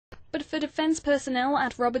But for defence personnel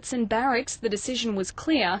at Robertson Barracks, the decision was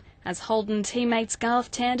clear, as Holden teammates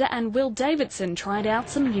Garth, Tander and Davison tried out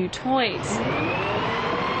some new toys.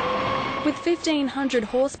 With 1,500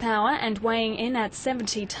 horsepower and weighing in at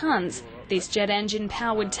 70 tonnes, this jet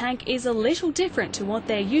engine-powered tank is a little different to what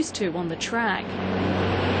they're used to on the track.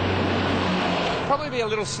 Probably be a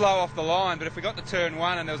little slow off the line, but if we got to turn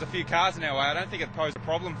one and there was a few cars in our way, I don't think it posed a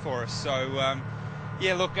problem for us. So,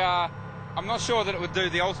 yeah, look, I'm not sure that it would do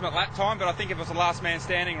the ultimate lap time, but I think if it was a last man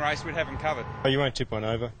standing race, we'd have them covered. You won't tip one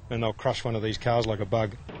over, and they'll crush one of these cars like a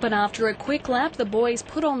bug. But after a quick lap, the boys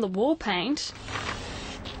put on the war paint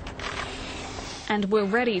and were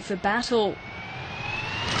ready for battle.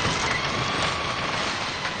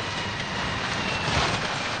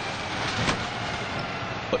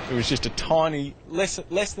 It was just a tiny, less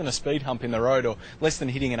than a speed hump in the road, or less than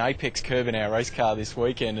hitting an apex curve in our race car this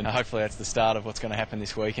weekend, and hopefully that's the start of what's going to happen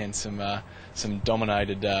this weekend, some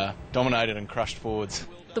dominated and crushed Fords.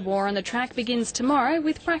 The war on the track begins tomorrow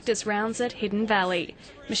with practice rounds at Hidden Valley.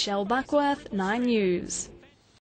 Michelle Buckworth, 9 News.